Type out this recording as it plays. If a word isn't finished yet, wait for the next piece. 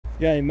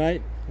Okay,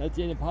 mate, that's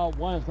the end of part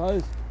 1, I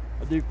suppose.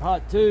 I'll do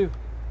part 2.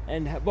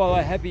 And by the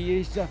way, happy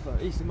Easter for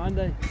Easter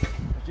Monday.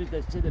 I should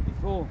have said that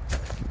before.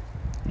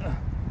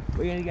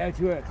 We're going to go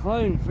to a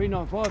clone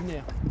 395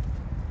 now.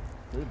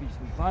 It'll be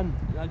some fun.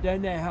 I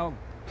don't know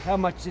how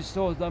much this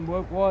store's done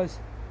work-wise.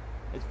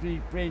 It's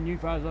pretty brand new,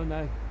 as far as I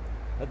know.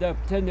 But they'll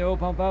turn the oil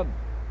pump up.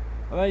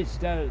 I've only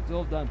started, it's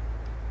all done.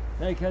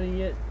 No cutting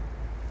yet.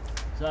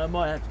 So I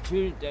might have to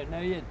tune it, don't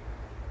know yet.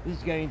 This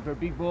is going for a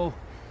big ball.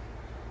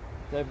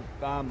 So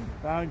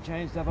barren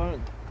chain stuff on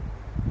it.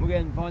 We'll go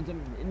and find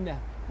something in the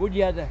wood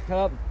yard to cut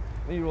up.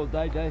 I'm here all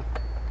day. Had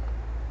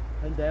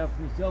a day off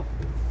for myself.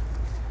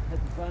 Had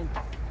some fun.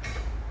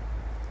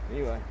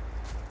 Anyway.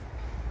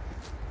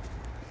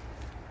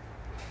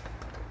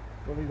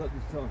 What have we got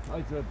this time? Oh,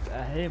 it's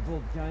a handful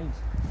of chains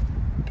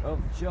off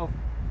the shelf.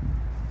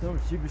 Some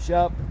are super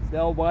sharp, the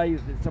old way,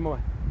 some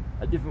are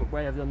a different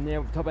way of them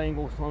now, top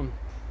angles on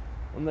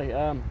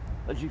the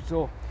as you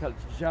saw, cut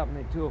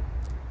sharpening tool.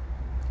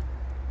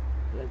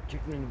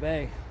 Check them in the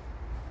bag,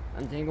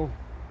 untangle.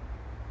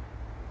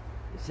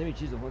 The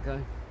semi-chisel, okay.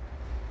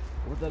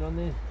 Put that on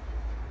there.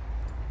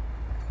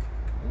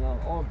 And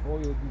iron foil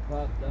will be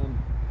part,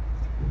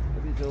 a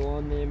bit of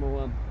on there,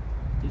 we'll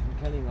do some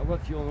cutting. I've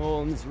got fuel and oil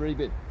on this already,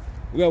 but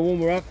we'll go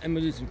warm her up and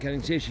we'll do some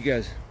cutting. See how she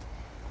goes.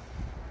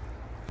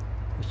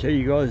 I'll show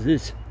you guys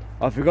this.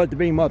 I forgot to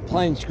bring my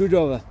plain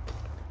screwdriver,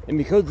 and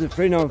because the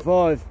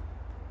 395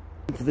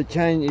 for the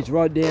chain is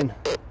right down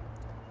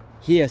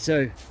here,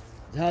 so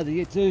it's hard to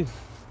get to.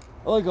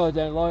 A lot of guys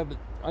don't like it,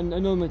 but I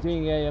normally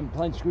doing a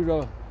plain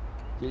screwdriver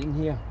get in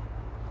here.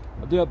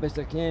 I'll do it best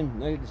I can.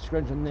 No get the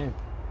scrunch on there.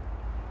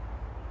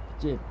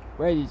 That's it.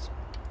 Where it is.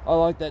 I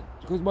like that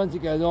because once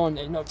it goes on,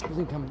 it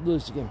doesn't come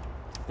loose again.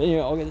 But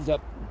anyway, I'll get this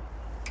up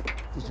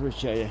just to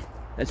show you.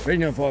 That's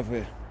 395 for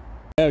you.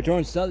 I'll try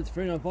and start this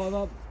 395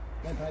 up.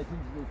 Don't pay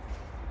attention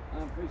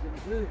to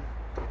 372.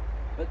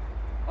 But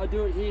I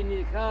do it here near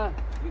the car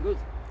because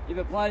if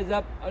it plays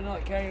up, I'm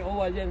not carrying it all the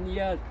way down in the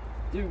yard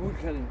to do wood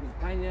cutting. It's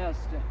a pain in the ass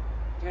to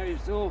carry a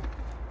saw.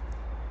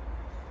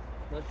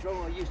 Not strong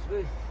like I used to be.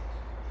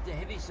 It's a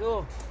heavy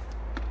saw.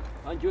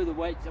 I enjoy the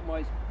weight some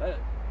ways, but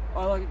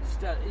I like it to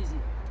start easy.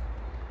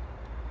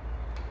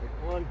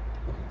 One,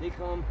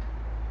 decom.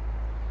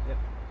 Yep.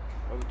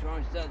 I will try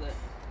and start that.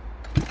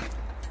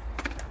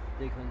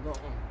 Decom, not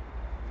one.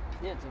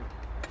 Yeah, it's on.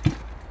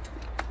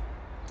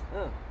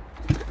 Oh,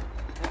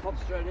 that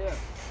pops straight out.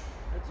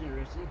 That's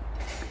interesting.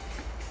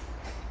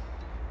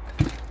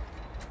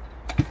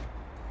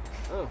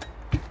 Oh,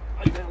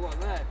 I don't like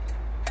that.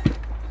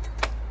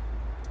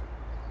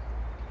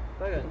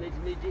 Bugger,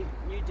 needs a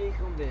new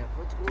decom valve.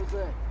 What's called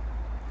that?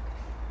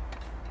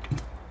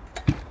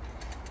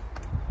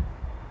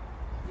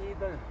 Yeah,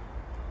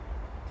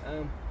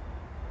 bugger.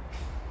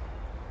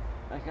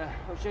 Okay,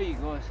 I'll show you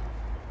guys.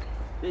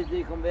 There's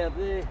the decom valve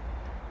there.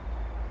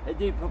 They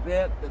do pop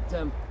out, but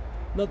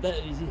not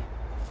that easy.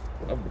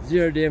 I'll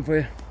zero down for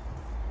you.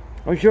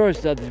 I'm sure I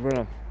started this one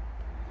up.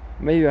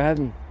 Maybe I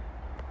haven't.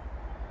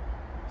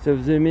 So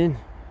zoom in.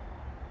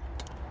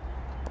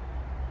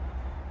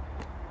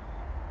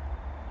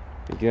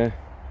 There you go.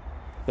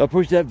 So I'll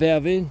push that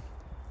valve in.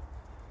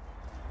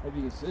 Hope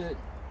you can see it.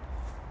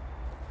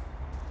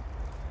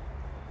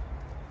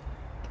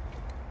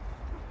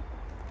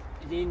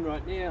 It's in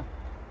right now.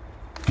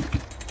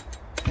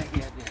 Back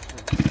out there.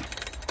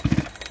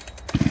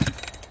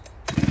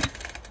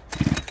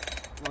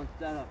 Once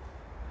that up.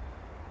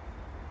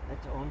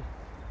 That's on.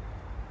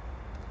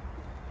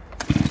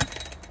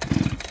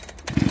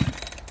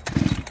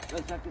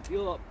 Let's suck the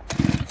fuel up.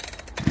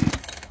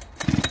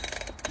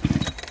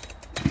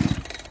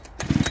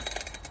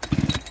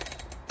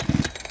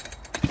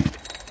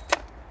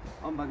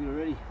 I'm bugging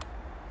already.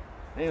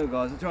 Anyway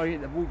guys, I'll try to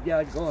get the wood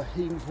yard guy.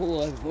 He can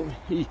pull over for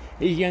me.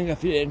 He's younger,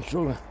 fitter and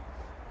stronger.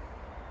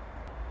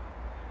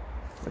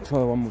 I'll try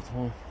one more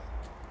time.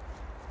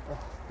 Oh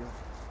god.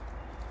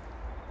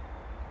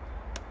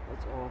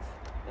 That's off.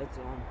 That's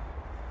on.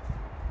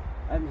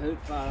 I haven't heard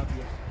far up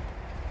yet.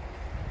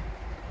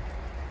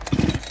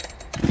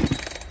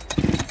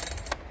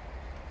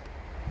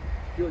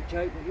 Fuel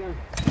choke again.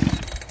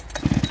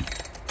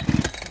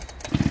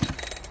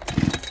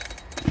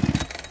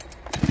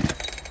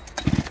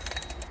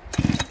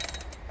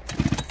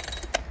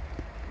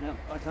 No,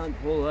 I can't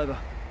pull over.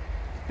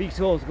 Big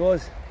saws,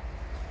 guys.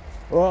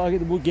 Alright, I'll get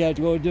the wood gouge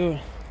to go and do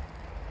it.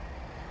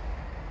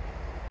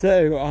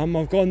 So,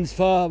 I've gone this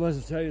far, I must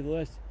have tell you the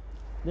rest.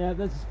 Now,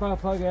 that's the spark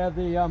plug out of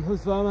the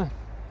hoof farmer.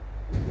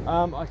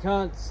 I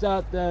can't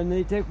start the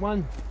neo-tec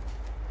one.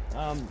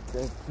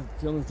 The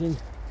filling thing.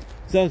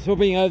 So I'm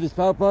swapping over the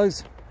spark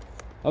plugs.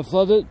 I've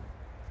flooded it.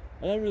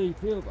 I don't really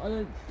feel,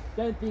 I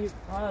don't think it's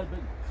hard, but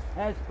it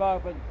has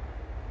spark, but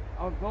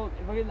I thought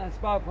if I get that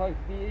spark plug,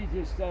 it'd be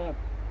easier to start up.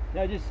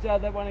 Now just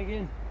start that one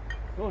again.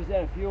 Of course,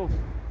 out of fuel.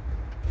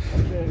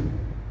 I'll show you.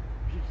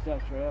 Should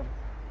start straight up.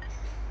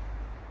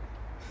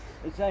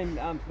 The same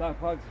spark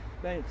plugs,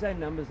 same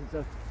numbers and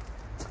stuff.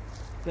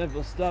 So if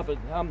it'll start, but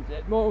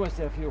more almost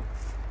out of fuel.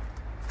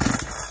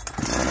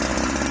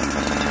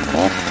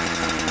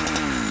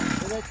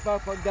 So that's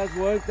spark plug does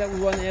work. That was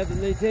one out of the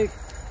neo-tec.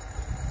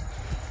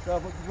 So I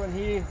put this one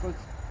here because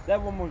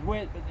that one was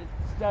wet, but it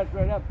starts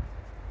right up.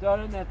 So I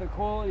don't know if the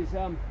coil is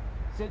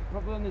set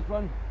properly on this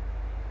one.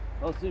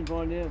 I'll soon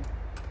find out.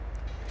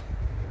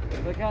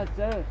 If I can't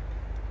start it,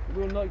 it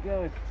will not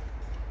go.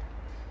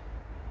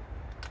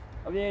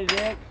 I've added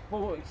it out,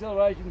 full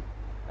acceleration,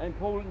 and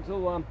pulled it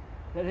until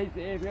that heats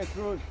the air goes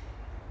through it.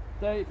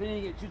 So if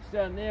anything, it should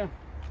start now.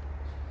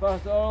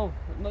 Fast oil,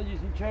 I'm not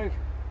using choke.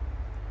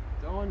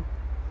 It's on.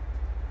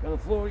 Go on the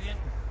floor again.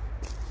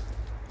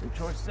 And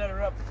try to start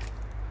her up.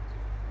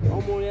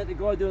 I'm worn out the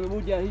guy doing the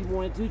wood yard, he's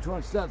worn out too,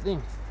 trying to start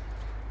things.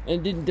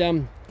 And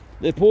didn't,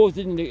 the paws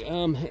didn't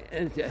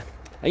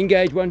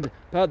engage one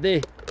part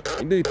there.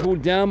 He really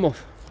pulled the arm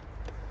off.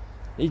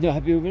 He's not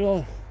happy with it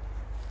all.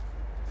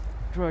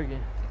 Try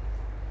again.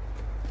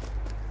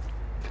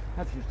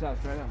 Hope she'll start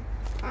straight up.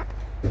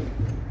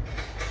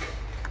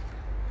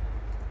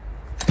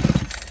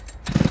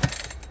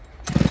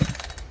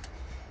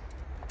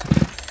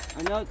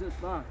 I know it's a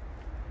spark.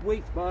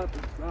 Weak spark,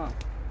 but spark.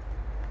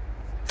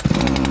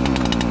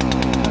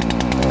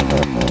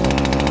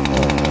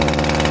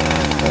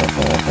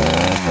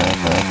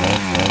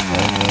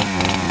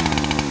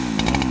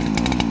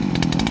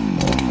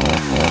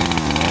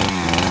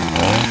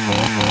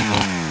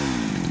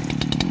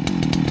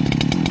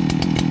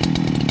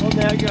 Well,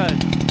 there it goes.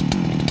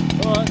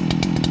 Alright,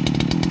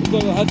 we've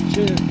got a hot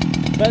tune,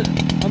 but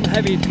I'm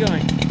happy it's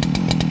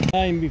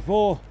going.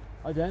 Before,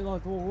 I don't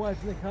like to walk away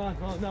from the car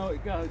until I know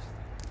it goes.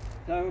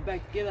 So we're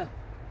back together.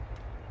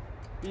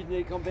 Using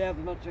the compound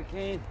as much as I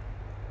can.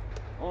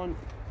 On.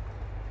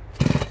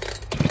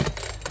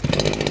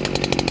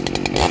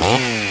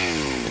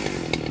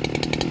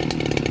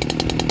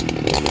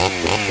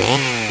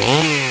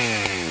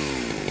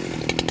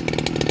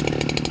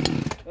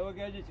 There we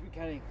go, just to be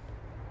cutting.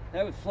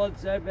 That was flooded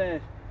so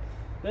bad.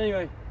 But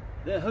anyway,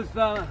 the hoof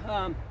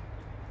farmer,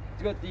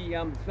 it's got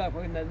the spark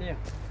plug in that now.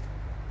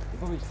 It'll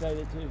probably stay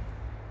there too.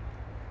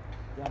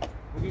 So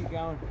we'll keep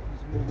going, do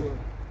some more work.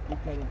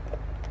 Keep cutting.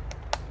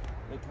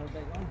 Let's cut it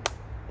back on.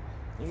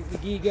 And get the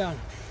gear going.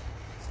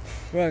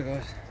 Right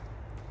guys,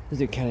 this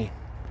is cutting.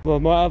 Well,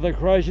 my other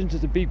creations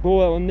is a big ball,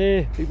 that one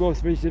there, big ball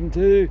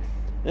 372.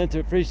 That's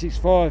a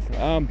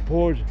 365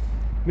 poured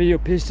medial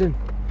piston.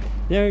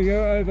 Now we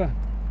go over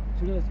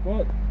to another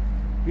spot.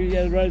 We're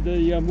going to go to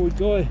the wood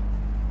guy.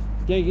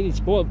 Don't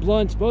get any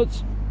blind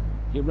spots,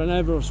 you run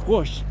over or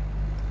squashed.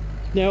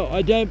 Now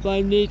I don't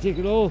blame neo-tec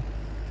at all.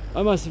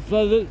 I must have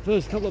flooded it the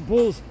first couple of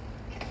pulls,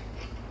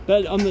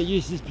 but I'm not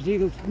used to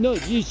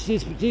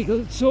this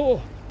particular saw.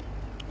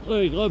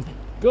 Sorry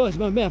guys,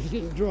 my mouth is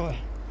getting dry.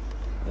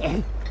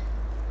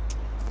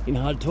 Getting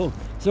hard to talk.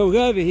 So we'll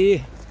go over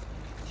here,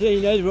 so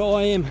you know where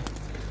I am,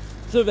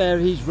 sort of out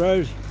of his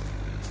road.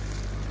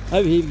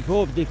 Over here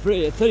before, but they're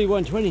free at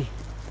 3120,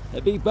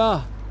 a big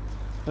bar.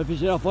 I'll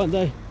fish it off one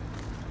day.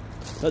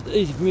 But it's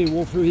easy for me to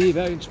walk through here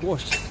without getting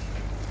squashed.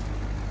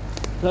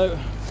 So,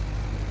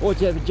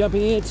 watch out for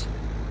jumping ants,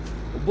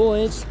 or bull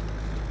ants.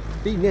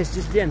 Big nest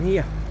just down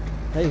here.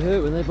 They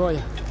hurt when they bite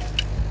you.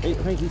 Eat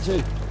cranky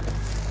too.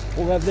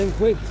 Walk over them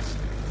quick.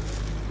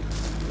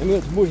 And we've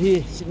got some wood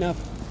here sitting up.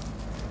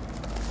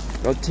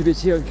 Got 2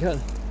 bits here I can cut.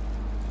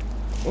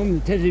 On the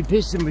tattooed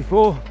piston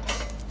before.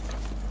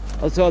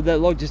 Outside that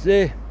log just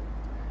there.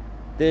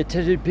 The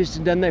tattooed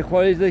piston done that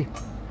quite easily.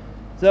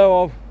 So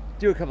I'll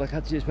do a couple of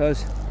cuts here I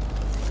suppose.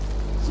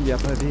 See you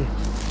up over here.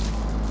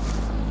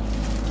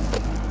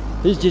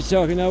 This is just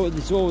so I can know what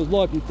this saw was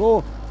like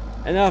before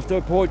and after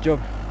a port job.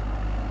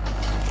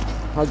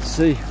 Hard to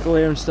see,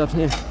 glare and stuff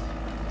now.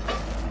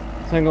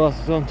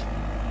 Sunglasses on.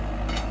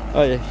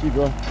 Oh yeah, she's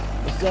right.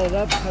 I'll start it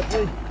up,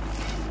 hopefully.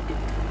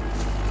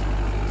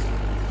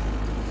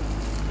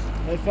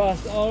 No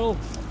fast idle.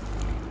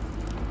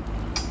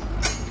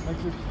 Make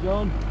sure she's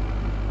on.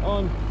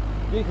 On.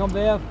 Decom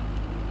valve.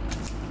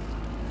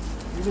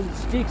 Even the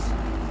sticks.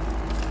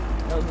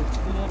 That was a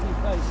spin out of your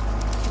face.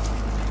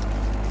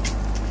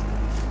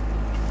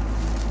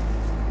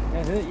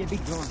 That hurt you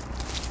big time.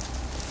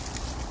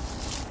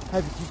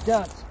 Hope she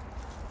starts.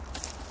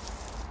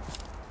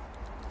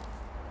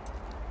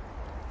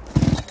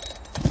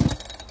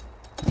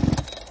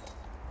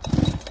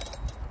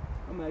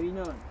 Or maybe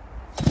not.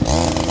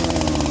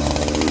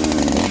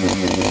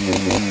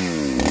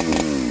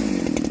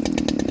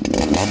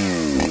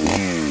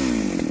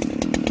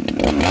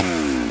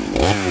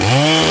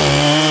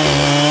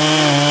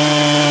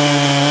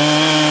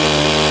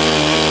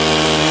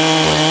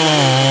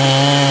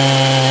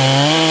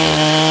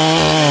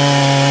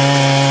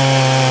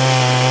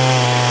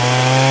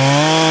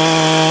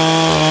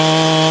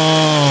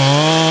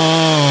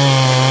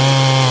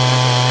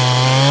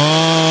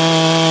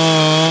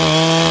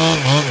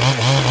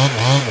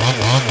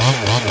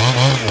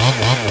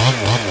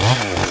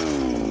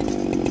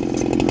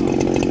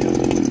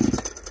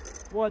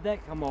 Why'd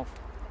that come off?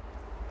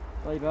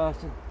 Bloody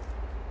bastard.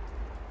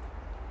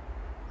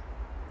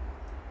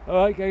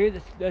 Alright, go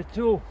get the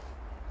tool.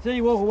 See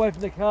you walk away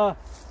from the car,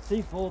 see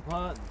you fall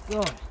apart.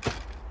 Gosh.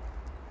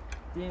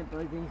 Damn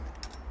bloody thing.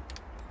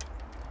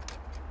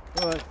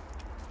 Alright,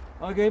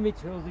 I'll get me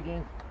tools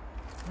again.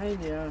 Pain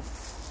in the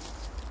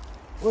ass.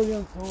 Working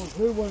on tools,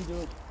 who won't do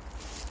it?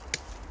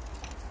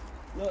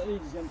 Not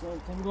easy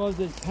sometimes. Some guys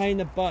just pain in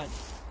the butt.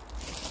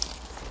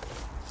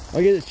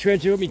 I get the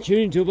stretch, I got me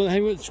tuning tool, but I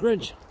haven't got the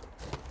stretch.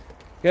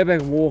 Go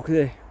back and walk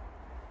there.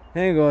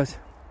 Hang on, guys.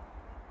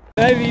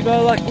 Maybe my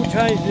luck will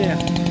change now.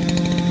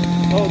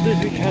 Oh,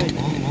 this will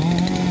change.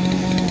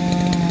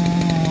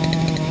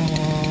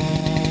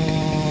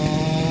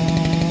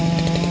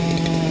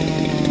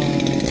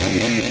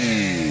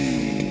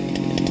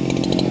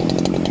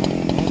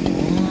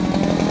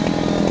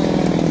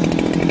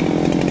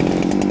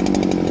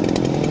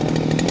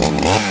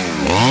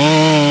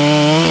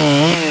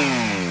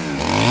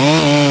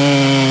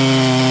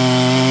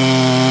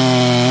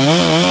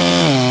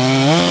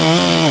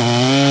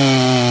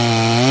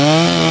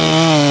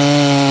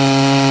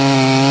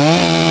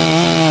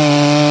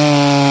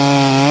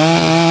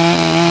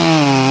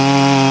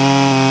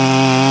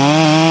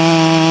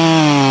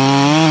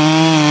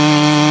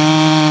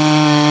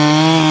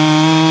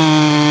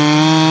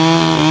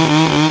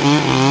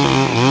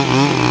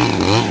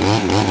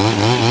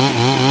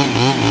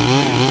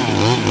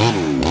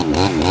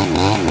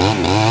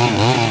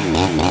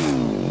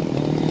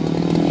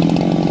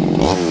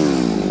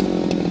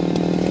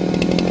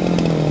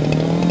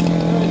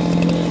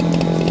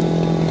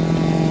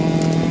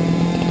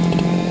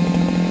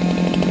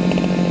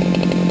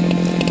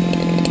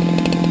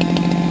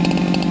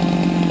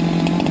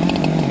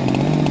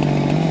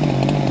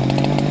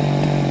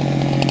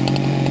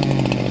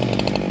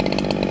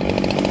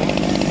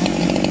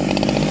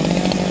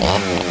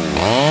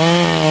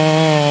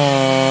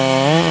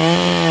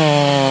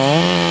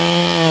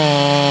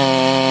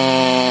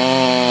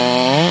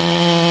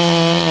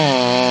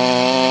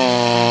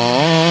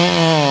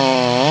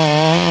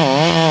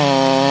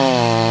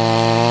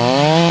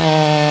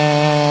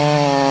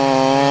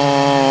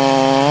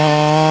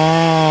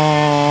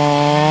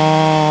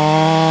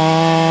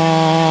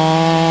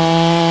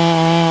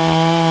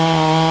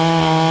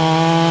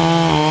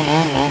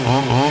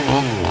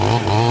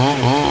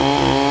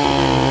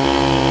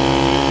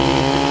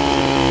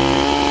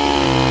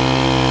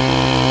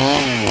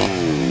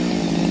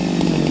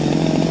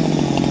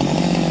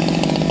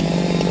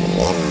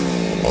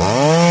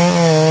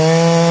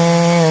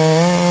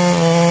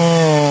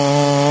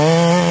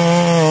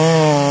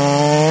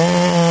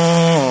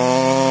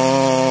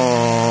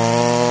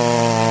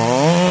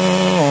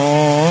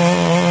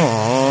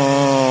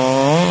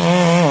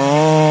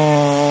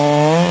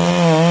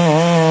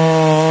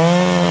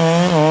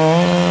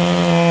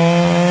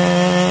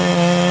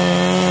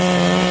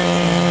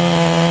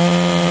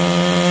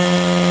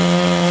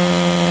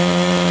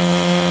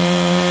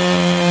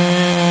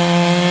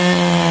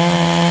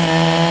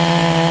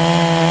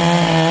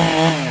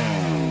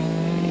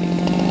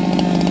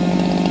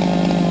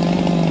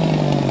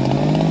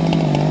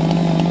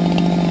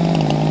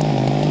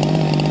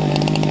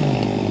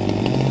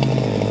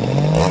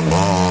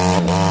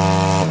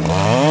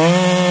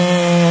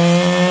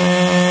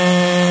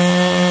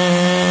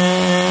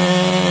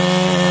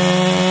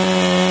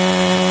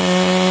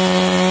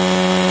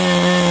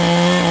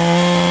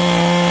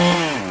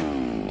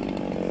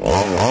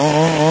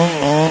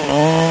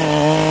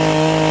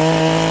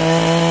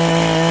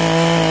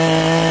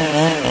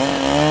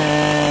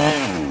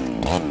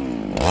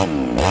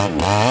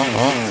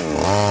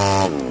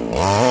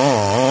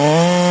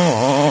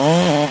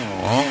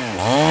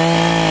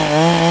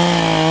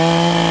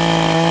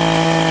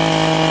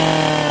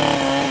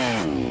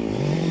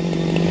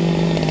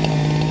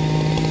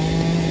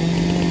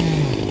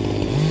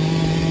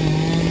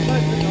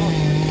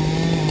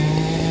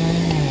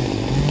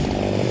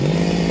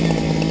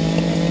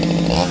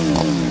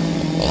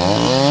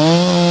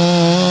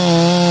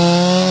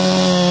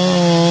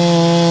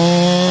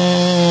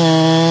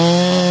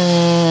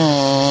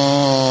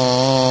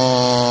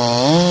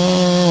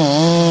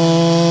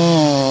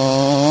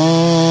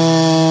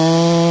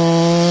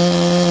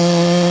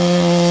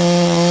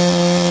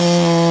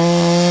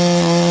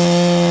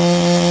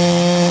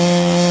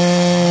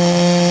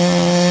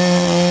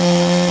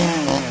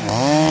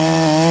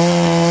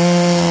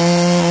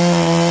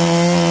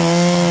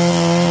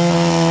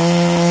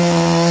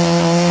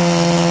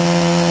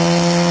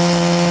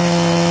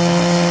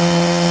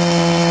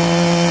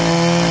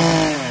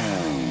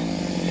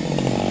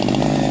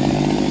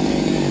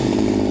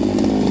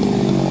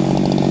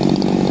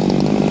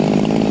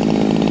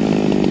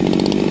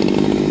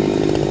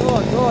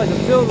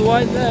 feel the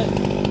weight of that.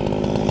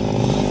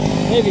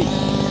 Heavy.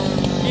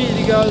 Years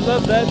ago I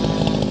loved that.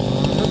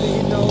 Something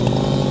you know.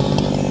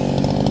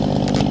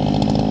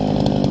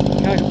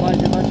 Can't complain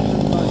too much.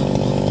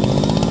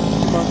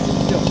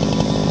 Still.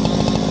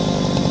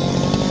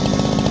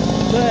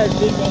 So that's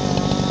big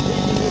one.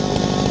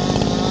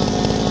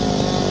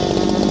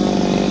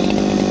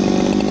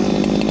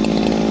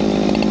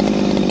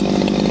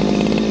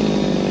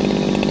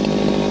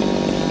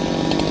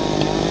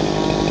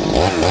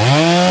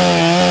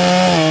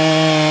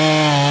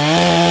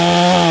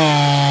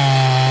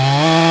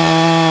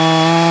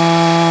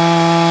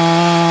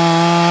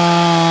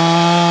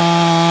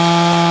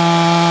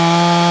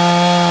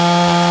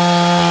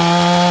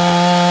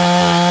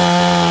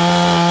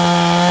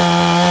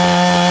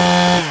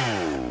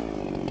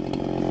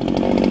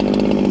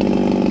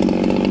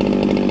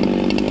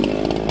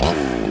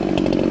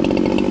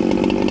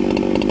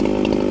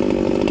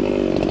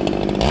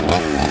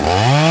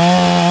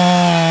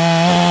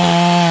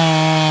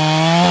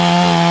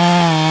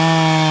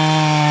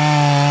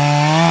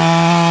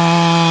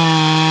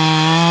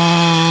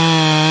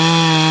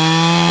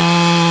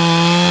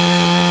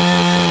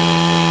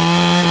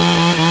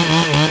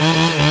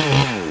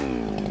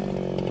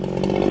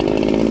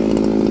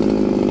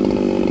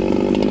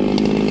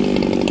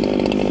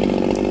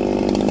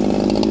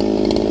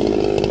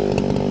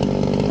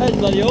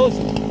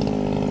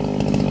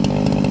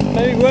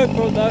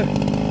 on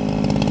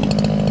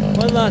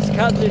though. One last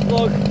cut in this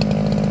log.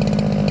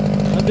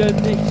 I'll do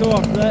the next saw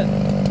after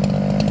that.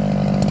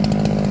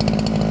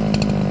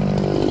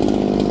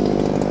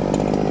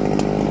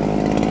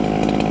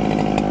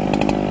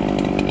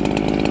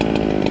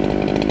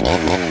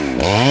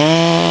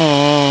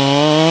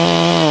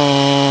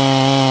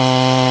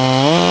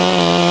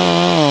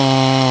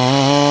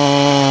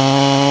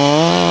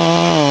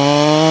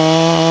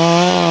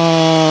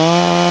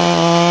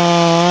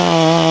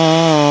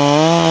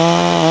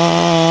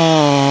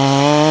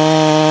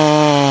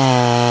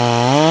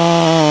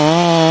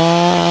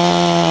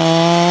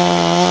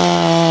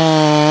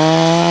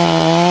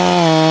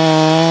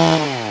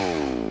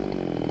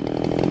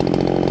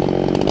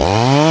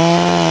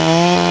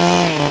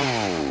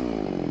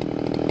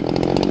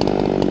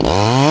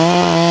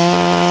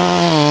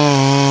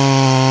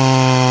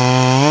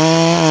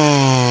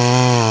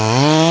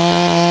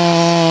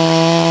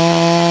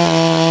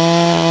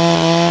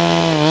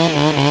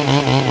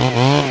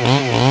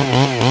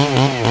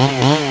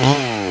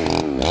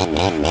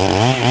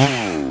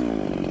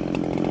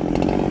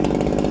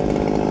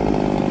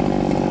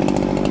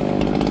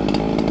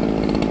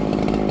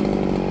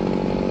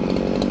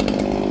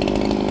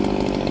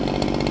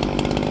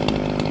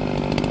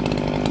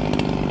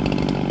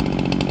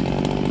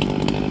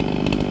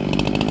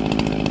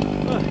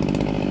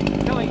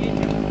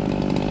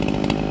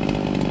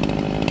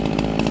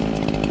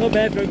 Not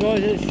bad for a guy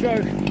that's a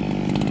stroke.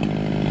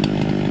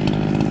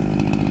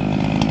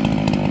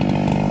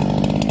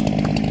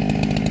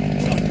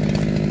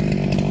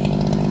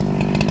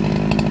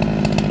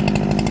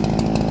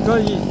 Try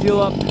to use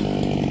fuel up,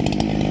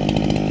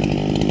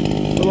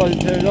 otherwise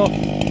it'll turn it off.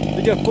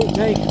 We got full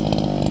tank.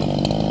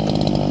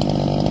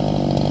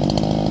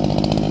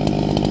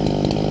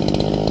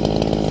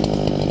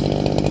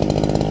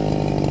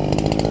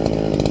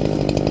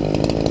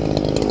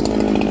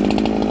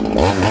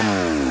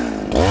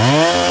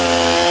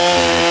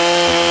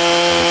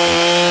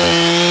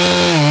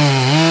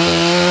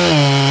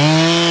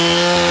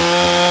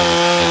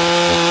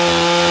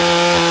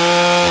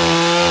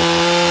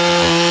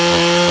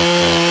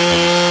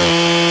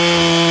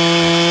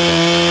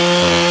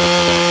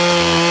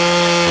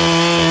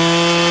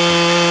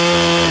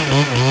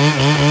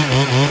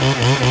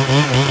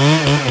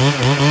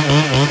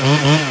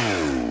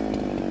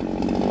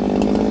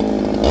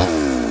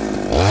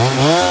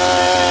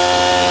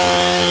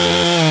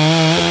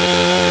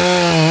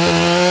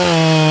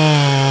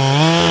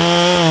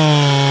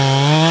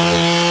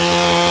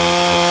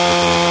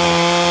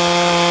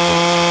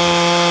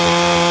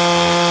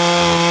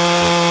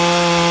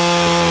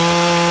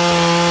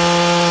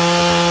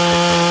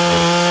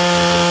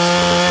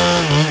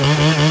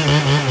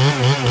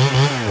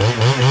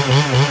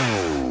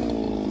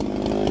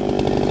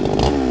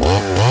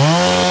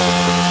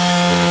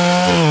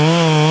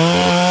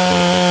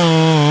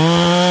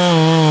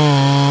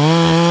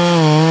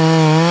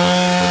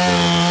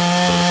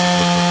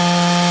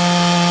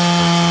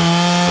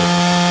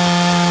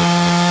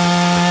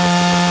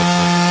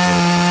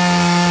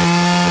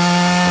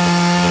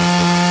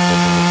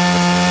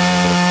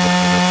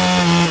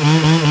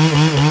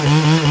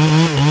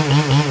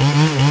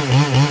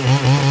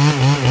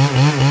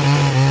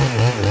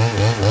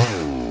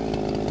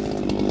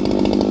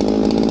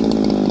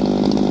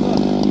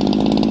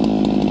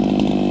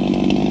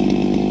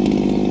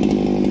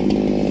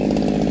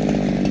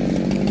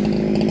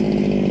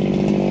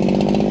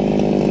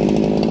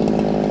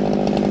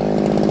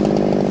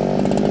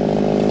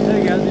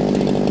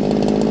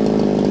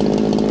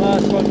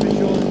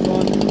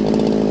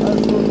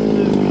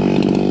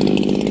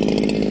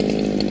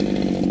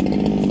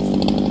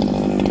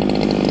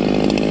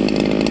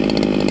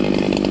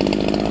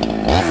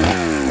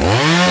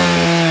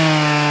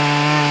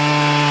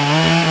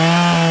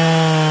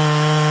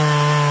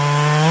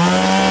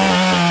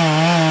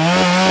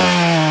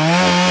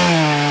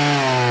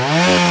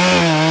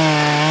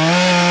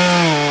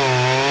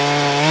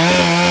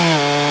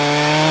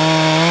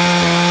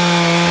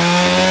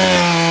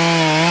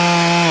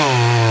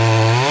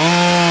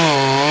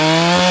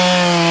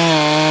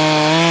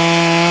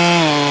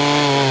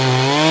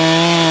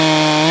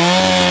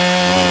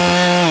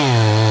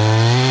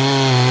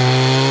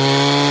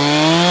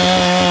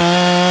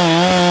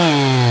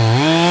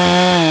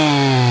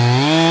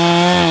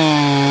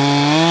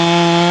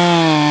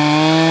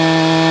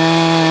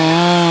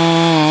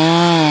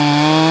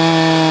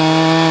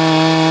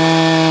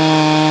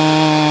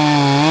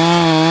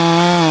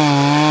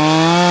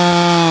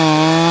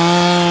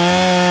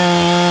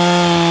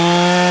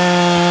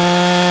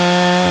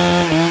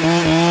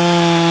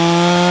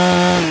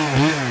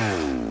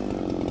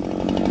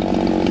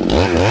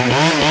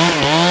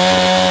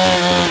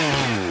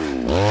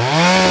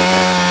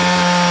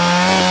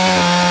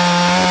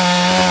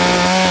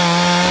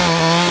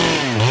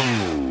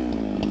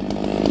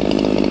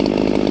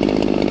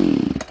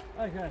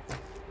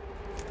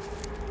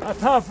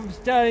 Apart from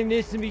starting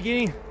this in the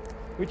beginning,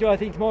 which I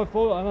think is my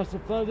fault, I must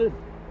have flooded it.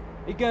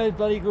 It goes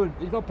bloody good.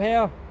 It's got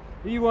power.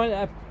 If you want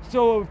a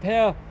saw with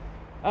power,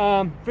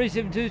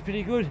 372 is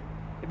pretty good.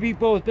 a big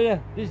ball is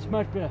better. This is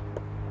much better.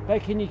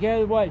 But can you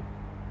carry the weight?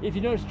 If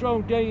you're not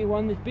strong, don't get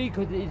one this big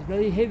because it's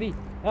very heavy.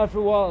 After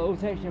a while, it will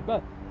take you.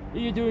 But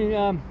if you're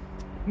doing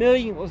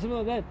milling or something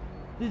like that,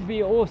 this would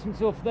be an awesome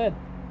saw for that.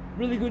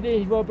 Really good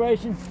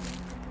anti-vibration.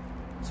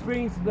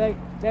 Springs back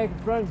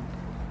and front.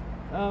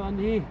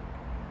 Under here,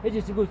 it's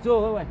just a good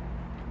saw that way.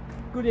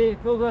 Good air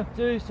filter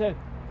too, so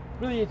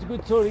really it's a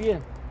good saw to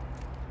get.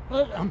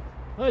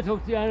 I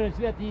talk to the owners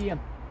about the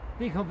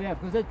decomp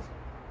out because that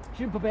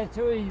shouldn't pop out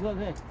so easy like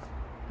that.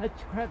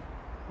 That's crap.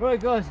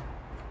 Alright guys,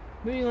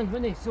 moving on to the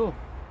next saw.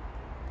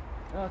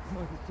 Oh, come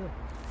on,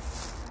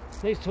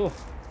 next saw.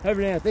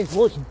 Over now, thanks for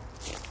watching.